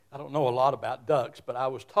don't know a lot about ducks, but I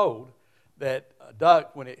was told that a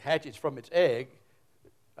duck, when it hatches from its egg,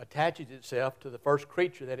 attaches itself to the first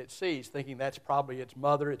creature that it sees, thinking that's probably its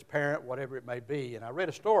mother, its parent, whatever it may be. And I read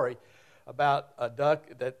a story about a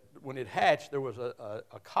duck that when it hatched, there was a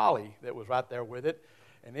collie that was right there with it,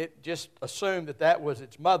 and it just assumed that that was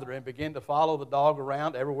its mother and began to follow the dog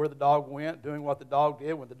around everywhere the dog went, doing what the dog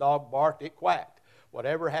did. When the dog barked, it quacked.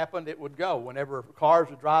 Whatever happened, it would go. Whenever cars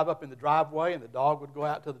would drive up in the driveway and the dog would go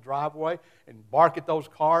out to the driveway and bark at those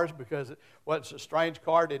cars because it was a strange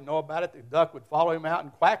car, didn't know about it, the duck would follow him out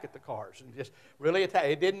and quack at the cars and just really attack.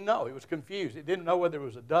 It didn't know. It was confused. It didn't know whether it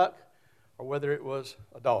was a duck or whether it was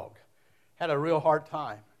a dog. Had a real hard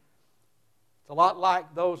time. It's a lot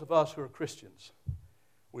like those of us who are Christians.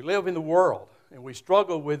 We live in the world, and we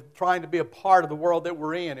struggle with trying to be a part of the world that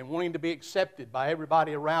we're in and wanting to be accepted by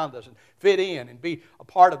everybody around us and fit in and be a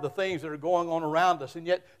part of the things that are going on around us. And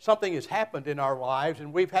yet something has happened in our lives,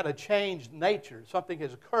 and we've had a changed nature. Something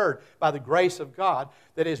has occurred by the grace of God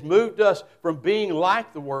that has moved us from being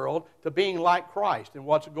like the world to being like Christ and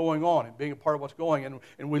what's going on and being a part of what's going on.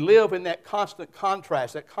 And we live in that constant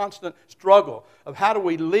contrast, that constant struggle of how do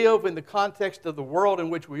we live in the context of the world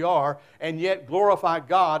in which we are and yet glorify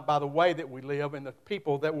God by the way that we live and the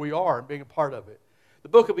people that we are and being a part of it. The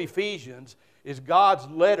book of Ephesians is God's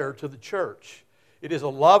letter to the church. It is a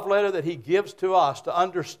love letter that He gives to us to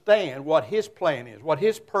understand what His plan is, what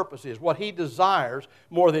His purpose is, what He desires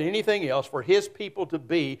more than anything else for His people to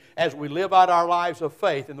be as we live out our lives of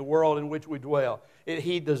faith in the world in which we dwell.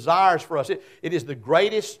 He desires for us. It is the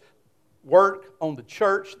greatest work on the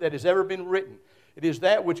church that has ever been written. It is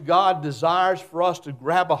that which God desires for us to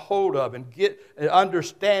grab a hold of and get an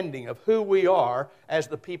understanding of who we are as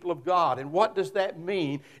the people of God. And what does that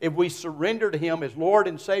mean if we surrender to Him as Lord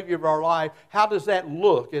and Savior of our life? How does that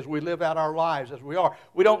look as we live out our lives as we are?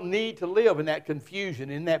 We don't need to live in that confusion,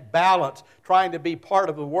 in that balance, trying to be part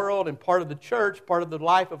of the world and part of the church, part of the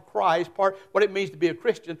life of Christ, part what it means to be a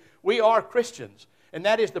Christian. We are Christians. And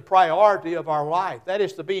that is the priority of our life. That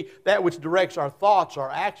is to be that which directs our thoughts, our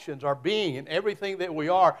actions, our being, and everything that we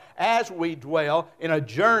are as we dwell in a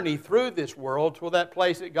journey through this world to that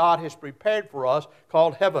place that God has prepared for us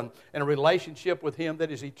called heaven and a relationship with Him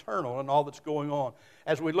that is eternal and all that's going on.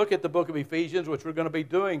 As we look at the book of Ephesians, which we're going to be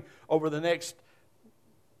doing over the next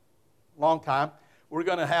long time, we're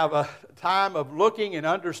going to have a time of looking and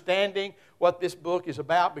understanding what this book is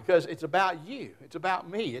about because it's about you. It's about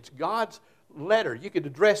me. It's God's letter. You could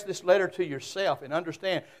address this letter to yourself and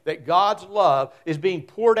understand that God's love is being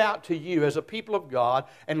poured out to you as a people of God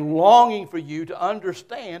and longing for you to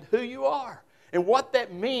understand who you are and what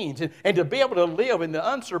that means and to be able to live in the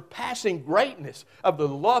unsurpassing greatness of the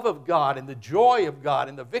love of God and the joy of God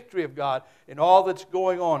and the victory of God in all that's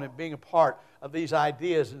going on and being a part of these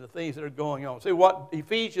ideas and the things that are going on. See, what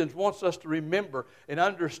Ephesians wants us to remember and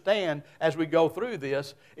understand as we go through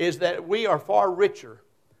this is that we are far richer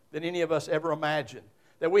than any of us ever imagined.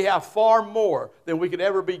 That we have far more than we could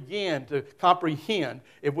ever begin to comprehend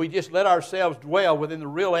if we just let ourselves dwell within the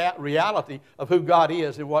real reality of who God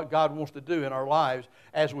is and what God wants to do in our lives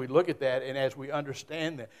as we look at that and as we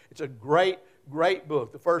understand that. It's a great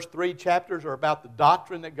book. The first 3 chapters are about the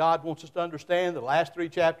doctrine that God wants us to understand. The last 3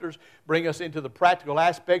 chapters bring us into the practical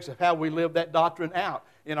aspects of how we live that doctrine out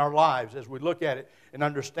in our lives as we look at it and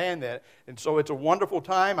understand that. And so it's a wonderful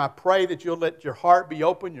time. I pray that you'll let your heart be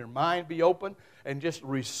open, your mind be open, and just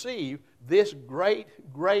receive this great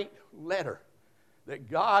letter that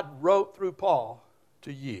God wrote through Paul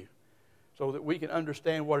to you so that we can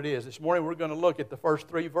understand what it is. This morning we're going to look at the first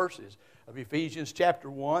 3 verses of Ephesians chapter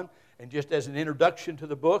 1, and just as an introduction to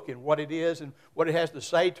the book and what it is and what it has to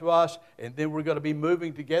say to us, and then we're going to be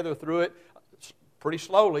moving together through it pretty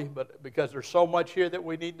slowly, but because there's so much here that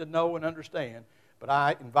we need to know and understand. But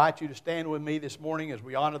I invite you to stand with me this morning as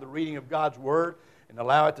we honor the reading of God's Word and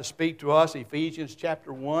allow it to speak to us. Ephesians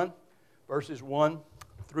chapter 1, verses 1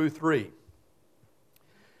 through 3.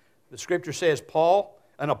 The Scripture says, Paul,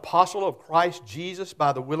 an apostle of Christ Jesus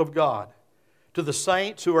by the will of God, to the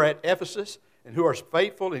saints who are at Ephesus and who are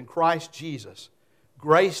faithful in Christ Jesus,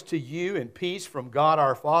 grace to you and peace from God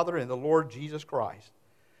our Father and the Lord Jesus Christ.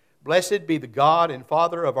 Blessed be the God and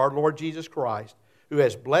Father of our Lord Jesus Christ, who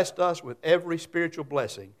has blessed us with every spiritual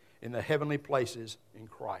blessing in the heavenly places in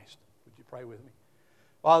Christ. Would you pray with me?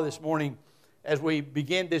 Father, this morning, as we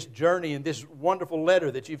begin this journey in this wonderful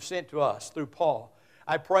letter that you've sent to us through Paul,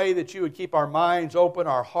 I pray that you would keep our minds open,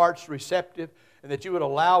 our hearts receptive, and that you would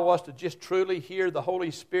allow us to just truly hear the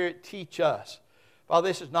Holy Spirit teach us. Father,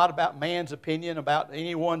 this is not about man's opinion, about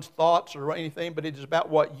anyone's thoughts or anything, but it is about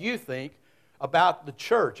what you think about the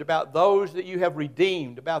church, about those that you have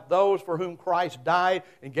redeemed, about those for whom Christ died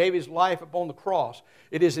and gave His life upon the cross.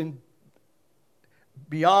 It is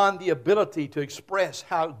beyond the ability to express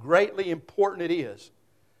how greatly important it is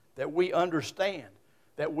that we understand,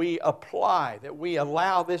 that we apply, that we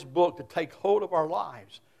allow this book to take hold of our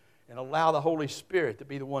lives and allow the Holy Spirit to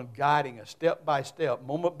be the one guiding us step by step,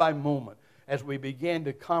 moment by moment, as we begin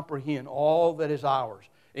to comprehend all that is ours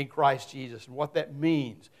in Christ Jesus and what that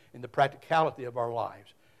means in the practicality of our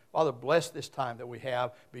lives. Father, bless this time that we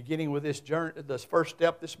have, beginning with this journey, this first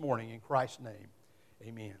step this morning in Christ's name.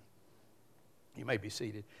 Amen. You may be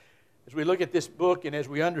seated. As we look at this book and as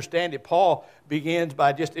we understand it, Paul begins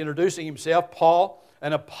by just introducing himself. Paul,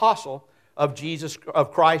 an apostle of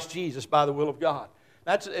Christ Jesus by the will of God.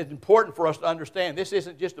 That's important for us to understand. This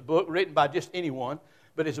isn't just a book written by just anyone,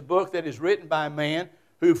 but it's a book that is written by a man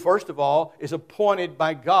who, first of all, is appointed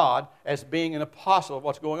by God as being an apostle of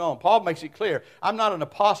what's going on. Paul makes it clear, I'm not an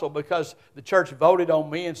apostle because the church voted on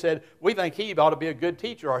me and said, we think he ought to be a good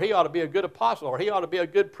teacher, or he ought to be a good apostle, or he ought to be a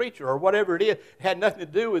good preacher, or whatever it is. It had nothing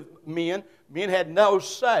to do with men. Men had no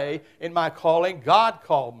say in my calling. God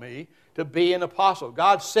called me to be an apostle.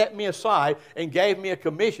 God set me aside and gave me a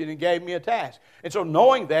commission and gave me a task. And so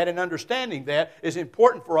knowing that and understanding that is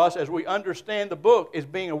important for us as we understand the book as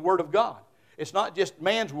being a Word of God. It's not just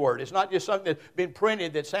man's word. It's not just something that's been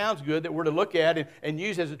printed that sounds good that we're to look at and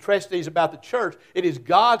use as a treatise about the church. It is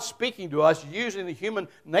God speaking to us using the human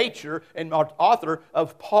nature and author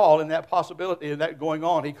of Paul and that possibility and that going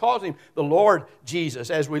on. He calls him the Lord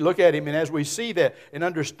Jesus as we look at him and as we see that and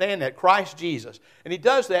understand that, Christ Jesus. And he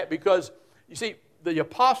does that because, you see, the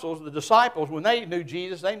apostles, the disciples, when they knew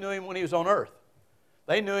Jesus, they knew him when he was on earth.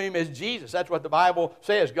 They knew him as Jesus. That's what the Bible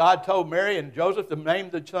says. God told Mary and Joseph to name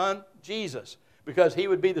the son Jesus because he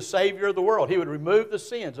would be the Savior of the world. He would remove the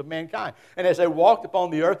sins of mankind. And as they walked upon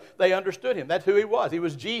the earth, they understood him. That's who he was. He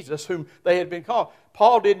was Jesus whom they had been called.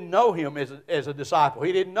 Paul didn't know him as a disciple.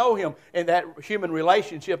 He didn't know him in that human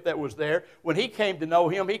relationship that was there. When he came to know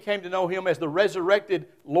him as the resurrected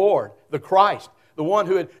Lord, the Christ. The one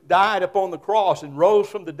who had died upon the cross and rose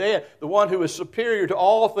from the dead. The one who is superior to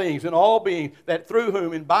all things and all beings, that through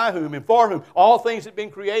whom and by whom and for whom all things had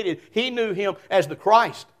been created. He knew him as the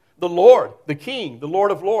Christ, the Lord, the King, the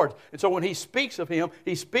Lord of Lords. And so when he speaks of him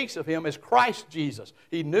as Christ Jesus.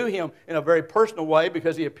 He knew him in a very personal way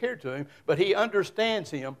because he appeared to him, but he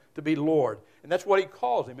understands him to be Lord. And that's what he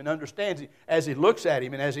calls him and understands him as he looks at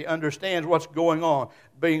him and as he understands what's going on,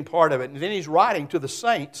 being part of it. And then he's writing to the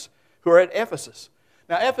saints who are at Ephesus.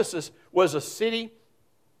 Now, Ephesus was a city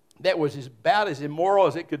that was about as immoral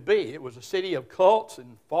as it could be. It was a city of cults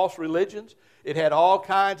and false religions. It had all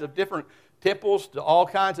kinds of different temples to all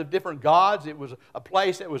kinds of different gods. It was a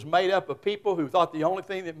place that was made up of people who thought the only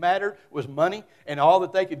thing that mattered was money and all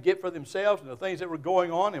that they could get for themselves and the things that were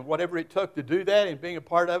going on and whatever it took to do that and being a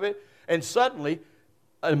part of it. And suddenly,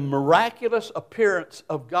 a miraculous appearance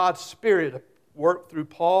of God's Spirit worked through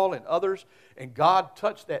Paul and others, and God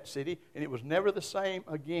touched that city, and it was never the same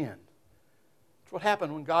again. That's what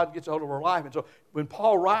happened when God gets a hold of our life. And so when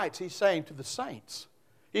Paul writes, he's saying to the saints,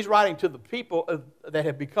 he's writing to the people that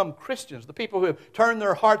have become Christians, the people who have turned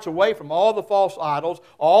their hearts away from all the false idols,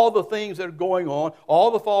 all the things that are going on, all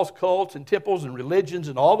the false cults and temples and religions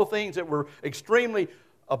and all the things that were extremely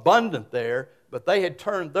abundant there, but they had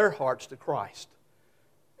turned their hearts to Christ.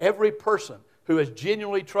 Every person who has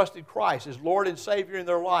genuinely trusted Christ as Lord and Savior in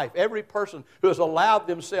their life, every person who has allowed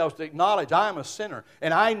themselves to acknowledge, I am a sinner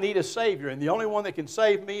and I need a Savior, and the only one that can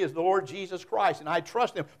save me is the Lord Jesus Christ, and I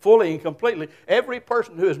trust Him fully and completely. Every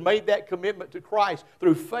person who has made that commitment to Christ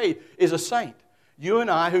through faith is a saint. You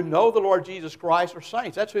and I who know the Lord Jesus Christ are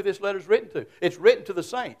saints. That's who this letter is written to. It's written to the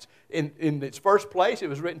saints. In its first place, it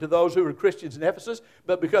was written to those who were Christians in Ephesus,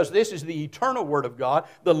 but because this is the eternal Word of God,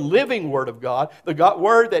 the living Word of God, the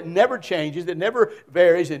Word that never changes, that never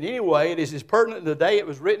varies in any way, it is as pertinent today it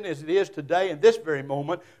was written as it is today in this very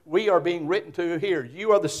moment, we are being written to here.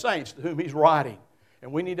 You are the saints to whom He's writing.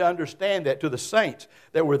 And we need to understand that to the saints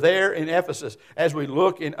that were there in Ephesus as we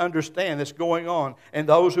look and understand this going on, and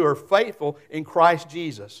those who are faithful in Christ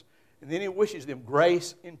Jesus. And then he wishes them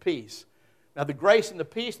grace and peace. Now the grace and the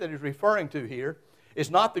peace that he's referring to here is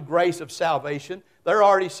not the grace of salvation. They're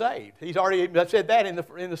already saved. He's already said that in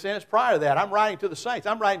the sentence prior to that. I'm writing to the saints.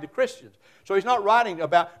 I'm writing to Christians. So he's not writing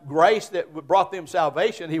about grace that brought them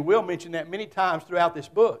salvation. He will mention that many times throughout this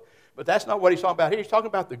book. But that's not what he's talking about here. He's talking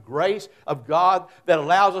about the grace of God that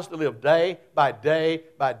allows us to live day by day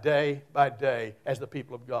by day by day as the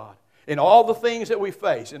people of God. in all the things that we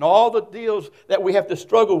face, in all the deals that we have to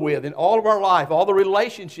struggle with, in all of our life, all the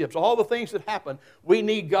relationships, all the things that happen, we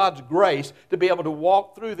need God's grace to be able to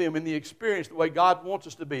walk through them in the experience the way God wants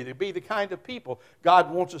us to be the kind of people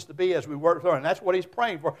God wants us to be as we work through. And that's what he's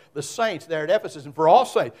praying for the saints there at Ephesus and for all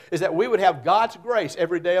saints, is that we would have God's grace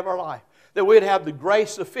every day of our life. That we'd have the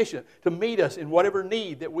grace sufficient to meet us in whatever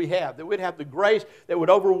need that we have. That we'd have the grace that would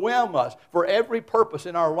overwhelm us for every purpose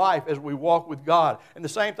in our life as we walk with God. And the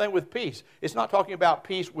same thing with peace. It's not talking about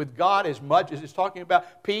peace with God as much as it's talking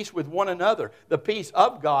about peace with one another. The peace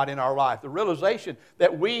of God in our life. The realization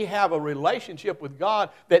that we have a relationship with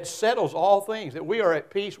God that settles all things. That we are at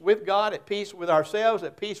peace with God, at peace with ourselves,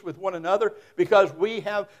 at peace with one another, because we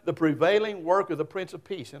have the prevailing work of the Prince of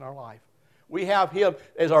Peace in our life. We have Him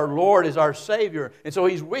as our Lord, as our Savior. And so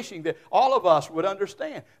He's wishing that all of us would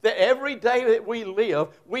understand that every day that we live,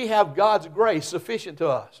 we have God's grace sufficient to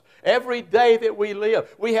us. Every day that we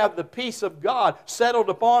live, we have the peace of God settled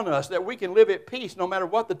upon us, that we can live at peace no matter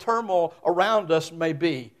what the turmoil around us may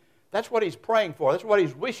be. That's what he's praying for. That's what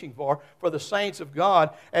he's wishing for the saints of God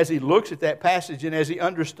as he looks at that passage and as he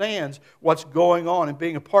understands what's going on and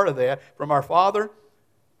being a part of that from our Father,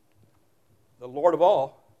 the Lord of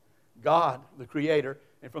all, God, the Creator,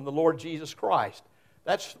 and from the Lord Jesus Christ.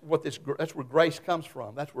 That's where grace comes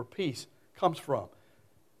from. That's where peace comes from.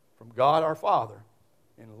 From God our Father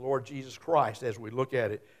and the Lord Jesus Christ as we look at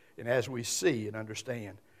it and as we see and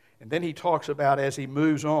understand. And then he talks about, as he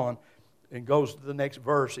moves on and goes to the next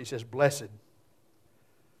verse, he says, "Blessed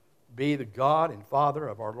be the God and Father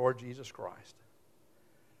of our Lord Jesus Christ."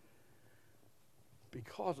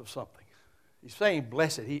 Because of something. He's saying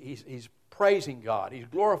blessed. He's praising God. He's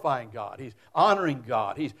glorifying God. He's honoring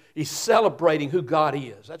God. He's celebrating who God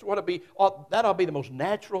is. That'll be the most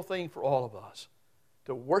natural thing for all of us.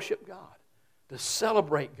 To worship God. To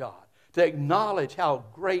celebrate God. To acknowledge how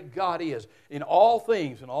great God is in all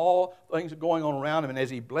things and all things going on around Him. And as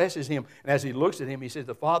He blesses Him and as He looks at Him, He says,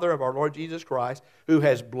 "The Father of our Lord Jesus Christ, who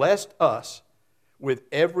has blessed us with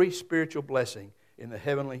every spiritual blessing in the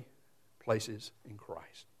heavenly places in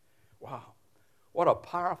Christ." Wow. What a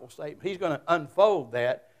powerful statement. He's going to unfold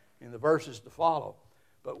that in the verses to follow.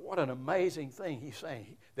 But what an amazing thing he's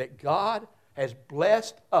saying. That God has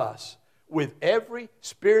blessed us with every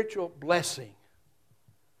spiritual blessing.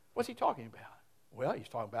 What's he talking about? Well, he's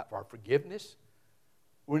talking about our forgiveness.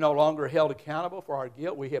 We're no longer held accountable for our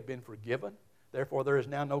guilt. We have been forgiven. Therefore, there is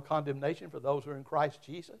now no condemnation for those who are in Christ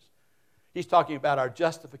Jesus. He's talking about our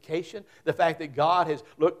justification, the fact that God has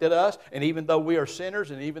looked at us, and even though we are sinners,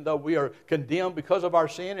 and even though we are condemned because of our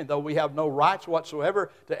sin, and though we have no rights whatsoever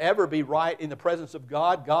to ever be right in the presence of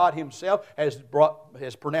God, God Himself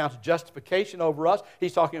has pronounced justification over us.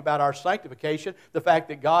 He's talking about our sanctification, the fact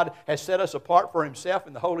that God has set us apart for Himself,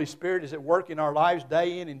 and the Holy Spirit is at work in our lives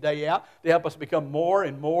day in and day out to help us become more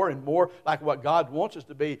and more and more like what God wants us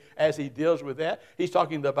to be as He deals with that. He's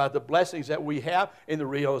talking about the blessings that we have in the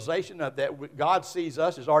realization of that God sees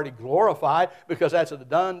us as already glorified, because that's a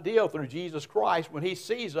done deal through Jesus Christ. When He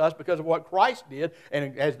sees us because of what Christ did,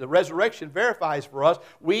 and as the resurrection verifies for us,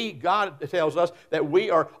 God tells us that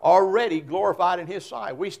we are already glorified in His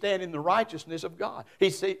sight. We stand in the righteousness of God.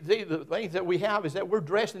 The things that we have is that we're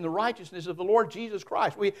dressed in the righteousness of the Lord Jesus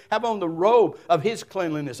Christ. We have on the robe of His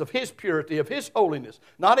cleanliness, of His purity, of His holiness.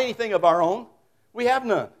 Not anything of our own. We have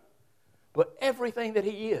none. But everything that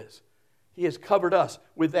He is, He has covered us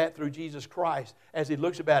with that through Jesus Christ as He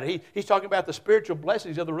looks about it. He's talking about the spiritual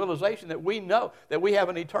blessings of the realization that we know that we have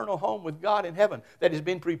an eternal home with God in heaven that has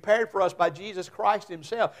been prepared for us by Jesus Christ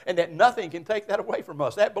Himself, and that nothing can take that away from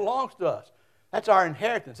us. That belongs to us. That's our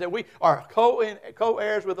inheritance, that we are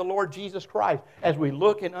co-heirs with the Lord Jesus Christ as we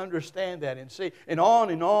look and understand that and see. And on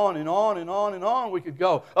and on and on and on and on we could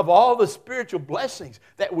go of all the spiritual blessings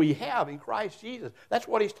that we have in Christ Jesus. That's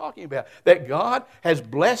what He's talking about. That God has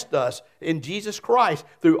blessed us in Jesus Christ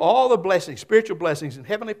through all the blessings, spiritual blessings in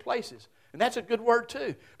heavenly places. And that's a good word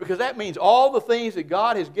too, because that means all the things that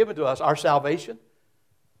God has given to us, our salvation.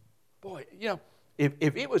 Boy, if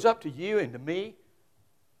it was up to you and to me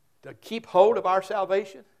to keep hold of our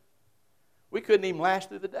salvation, we couldn't even last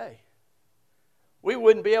through the day. We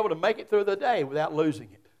wouldn't be able to make it through the day without losing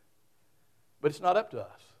it. But it's not up to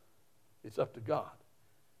us. It's up to God.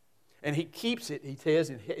 And He keeps it, He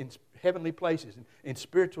says, in heavenly places, in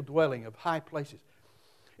spiritual dwelling of high places.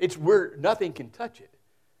 It's where nothing can touch it.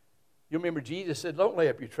 You remember Jesus said, "Don't lay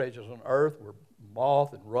up your treasures on earth where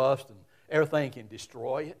moth and rust and everything can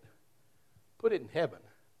destroy it. Put it in heaven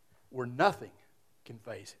where nothing can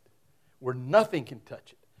phase it. Where nothing can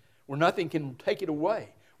touch it, where nothing can take it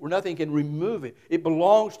away, where nothing can remove it. It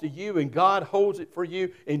belongs to you, and God holds it for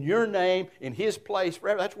you in your name, in His place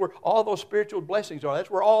forever. That's where all those spiritual blessings are. That's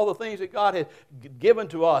where all the things that God has given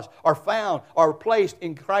to us are found, are placed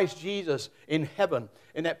in Christ Jesus in heaven,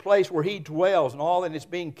 in that place where He dwells and all, and it's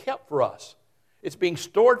being kept for us. It's being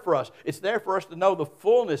stored for us. It's there for us to know the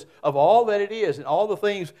fullness of all that it is and all the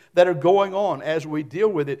things that are going on as we deal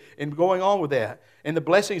with it and going on with that. And the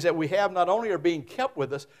blessings that we have not only are being kept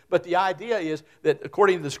with us, but the idea is that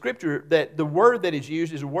according to the Scripture, that the word that is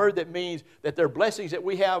used is a word that means that there are blessings that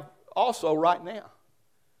we have also right now.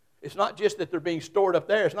 It's not just that they're being stored up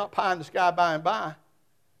there. It's not pie in the sky by and by.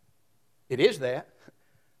 It is that,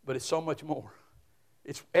 but it's so much more.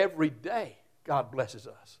 It's every day God blesses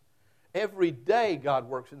us. Every day God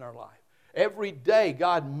works in our life. Every day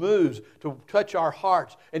God moves to touch our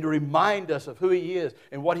hearts and to remind us of who He is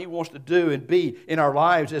and what He wants to do and be in our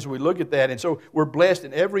lives as we look at that. And so we're blessed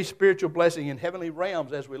in every spiritual blessing in heavenly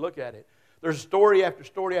realms as we look at it. There's story after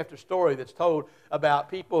story after story that's told about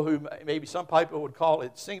people who maybe some people would call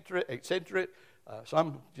it eccentric,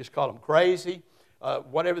 some just call them crazy,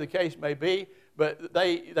 whatever the case may be. But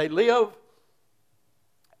they live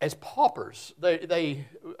as paupers.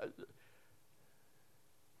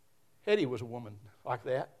 Hetty was a woman like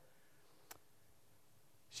that.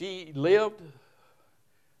 She lived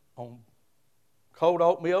on cold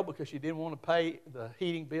oatmeal because she didn't want to pay the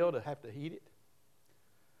heating bill to have to heat it.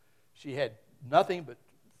 She had nothing but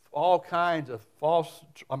all kinds of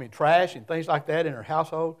trash and things like that in her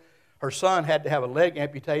household. Her son had to have a leg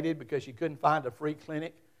amputated because she couldn't find a free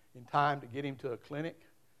clinic in time to get him to a clinic.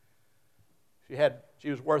 She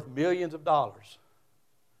was worth millions of dollars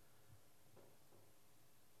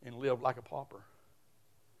and lived like a pauper.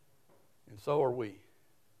 And so are we,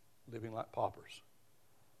 living like paupers,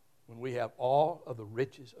 when we have all of the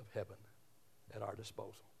riches of heaven at our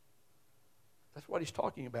disposal. That's what he's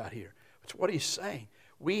talking about here. That's what he's saying.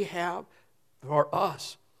 We have, for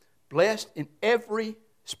us, blessed in every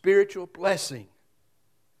spiritual blessing.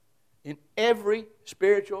 In every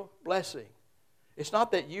spiritual blessing. It's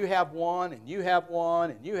not that you have one, and you have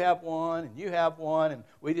one, and you have one, and you have one, and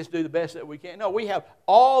we just do the best that we can. No, we have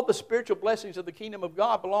all the spiritual blessings of the kingdom of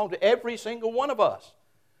God belong to every single one of us.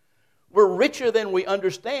 We're richer than we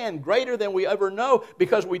understand, greater than we ever know,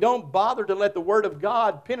 because we don't bother to let the Word of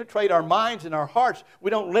God penetrate our minds and our hearts.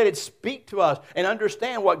 We don't let it speak to us and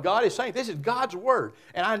understand what God is saying. This is God's Word.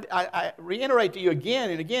 And I reiterate to you again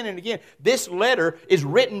and again and again, this letter is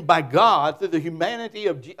written by God through the humanity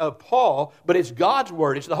of Paul, but it's God's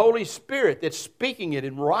Word. It's the Holy Spirit that's speaking it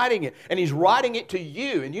and writing it, and He's writing it to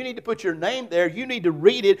you. And you need to put your name there. You need to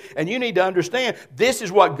read it, and you need to understand this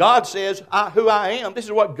is what God says, who I am. This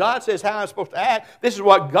is what God says, how I'm supposed to act. This is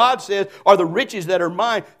what God says are the riches that are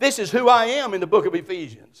mine. This is who I am in the book of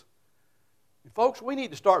Ephesians. And folks, we need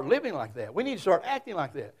to start living like that. We need to start acting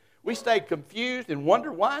like that. We stay confused and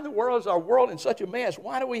wonder why in the world is our world in such a mess?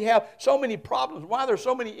 Why do we have so many problems? Why are there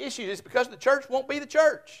so many issues? It's because the church won't be the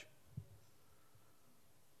church.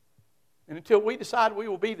 And until we decide we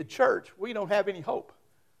will be the church, we don't have any hope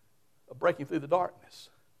of breaking through the darkness.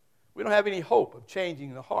 We don't have any hope of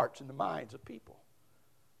changing the hearts and the minds of people.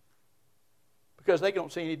 Because they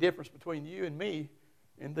don't see any difference between you and me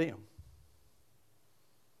and them.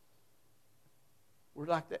 We're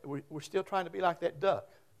like that. We're still trying to be like that duck.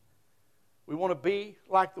 We want to be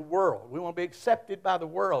like the world. We want to be accepted by the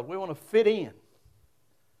world. We want to fit in.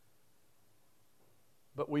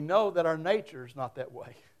 But we know that our nature is not that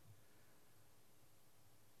way.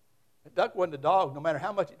 A duck wasn't a dog. No matter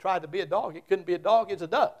how much it tried to be a dog, it couldn't be a dog. It's a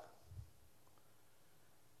duck.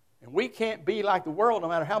 And we can't be like the world no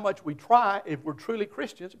matter how much we try if we're truly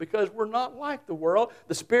Christians, because we're not like the world.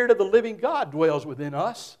 The Spirit of the living God dwells within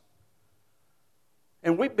us.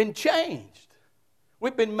 And we've been changed.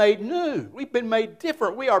 We've been made new. We've been made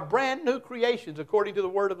different. We are brand new creations according to the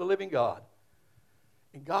Word of the living God.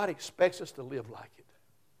 And God expects us to live like it.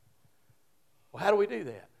 Well, how do we do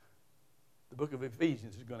that? The book of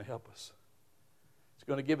Ephesians is going to help us. It's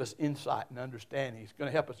going to give us insight and understanding. It's going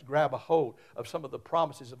to help us grab a hold of some of the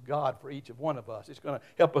promises of God for each of one of us. It's going to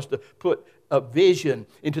help us to put a vision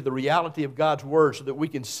into the reality of God's Word so that we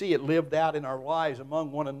can see it lived out in our lives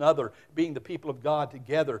among one another, being the people of God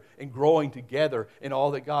together and growing together in all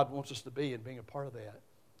that God wants us to be and being a part of that.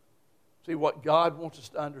 See, what God wants us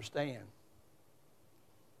to understand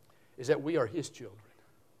is that we are His children.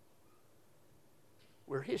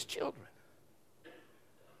 We're His children.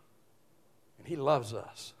 And He loves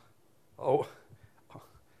us. Oh,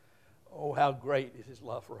 how great is His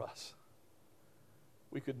love for us.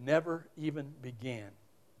 We could never even begin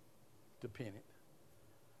to pin it.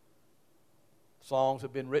 Songs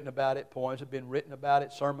have been written about it. Poems have been written about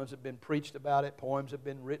it. Sermons have been preached about it. Poems have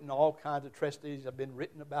been written. All kinds of treatises have been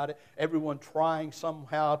written about it. Everyone trying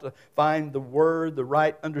somehow to find the word, the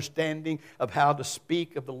right understanding of how to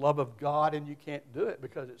speak of the love of God. And you can't do it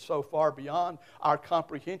because it's so far beyond our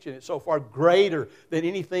comprehension. It's so far greater than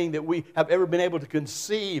anything that we have ever been able to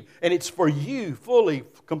conceive. And it's for you, fully,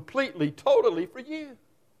 completely, totally for you.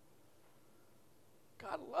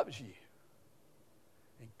 God loves you.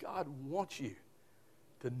 And God wants you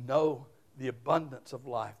to know the abundance of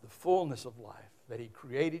life, the fullness of life that He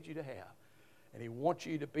created you to have. And He wants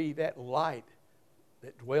you to be that light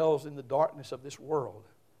that dwells in the darkness of this world,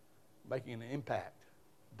 making an impact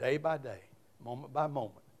day by day, moment by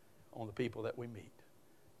moment, on the people that we meet.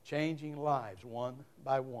 Changing lives one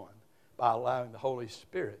by allowing the Holy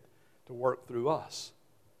Spirit to work through us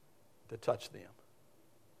to touch them.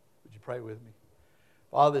 Would you pray with me?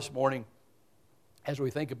 Father, this morning, as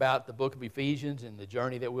we think about the book of Ephesians and the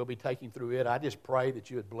journey that we'll be taking through it, I just pray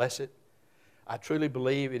that you would bless it. I truly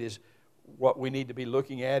believe it is what we need to be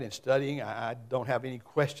looking at and studying. I don't have any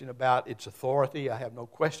question about its authority. I have no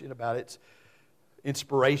question about its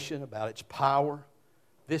inspiration, about its power.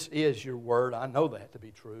 This is your word. I know that to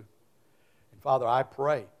be true. And Father, I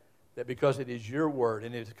pray that because it is your word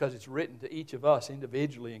and it's because it's written to each of us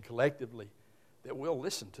individually and collectively, that we'll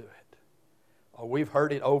listen to it. We've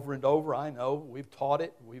heard it over and over, I know. We've taught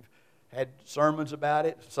it. We've had sermons about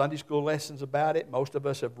it, Sunday school lessons about it. Most of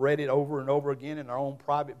us have read it over and over again in our own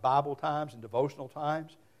private Bible times and devotional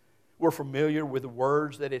times. We're familiar with the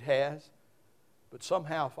words that it has. But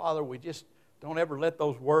somehow, Father, we just don't ever let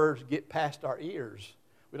those words get past our ears.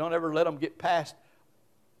 We don't ever let them get past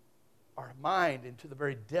our mind into the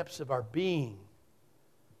very depths of our being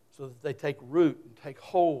so that they take root and take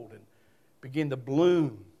hold and begin to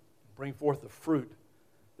bloom. Bring forth the fruit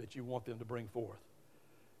that you want them to bring forth.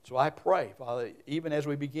 So I pray, Father, even as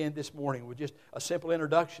we begin this morning with just a simple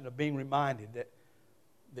introduction of being reminded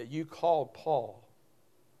that you called Paul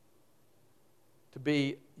to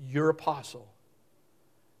be your apostle.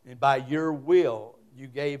 And by your will, you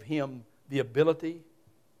gave him the ability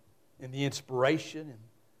and the inspiration and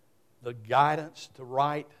the guidance to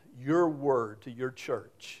write your word to your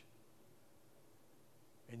church.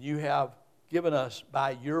 And you have given us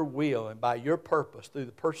by your will and by your purpose through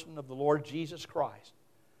the person of the Lord Jesus Christ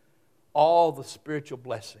all the spiritual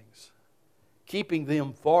blessings, keeping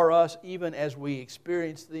them for us even as we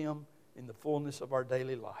experience them in the fullness of our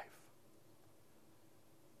daily life.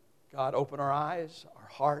 God, open our eyes, our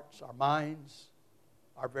hearts, our minds,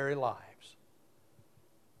 our very lives,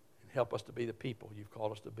 and help us to be the people you've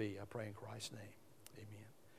called us to be. I pray in Christ's name.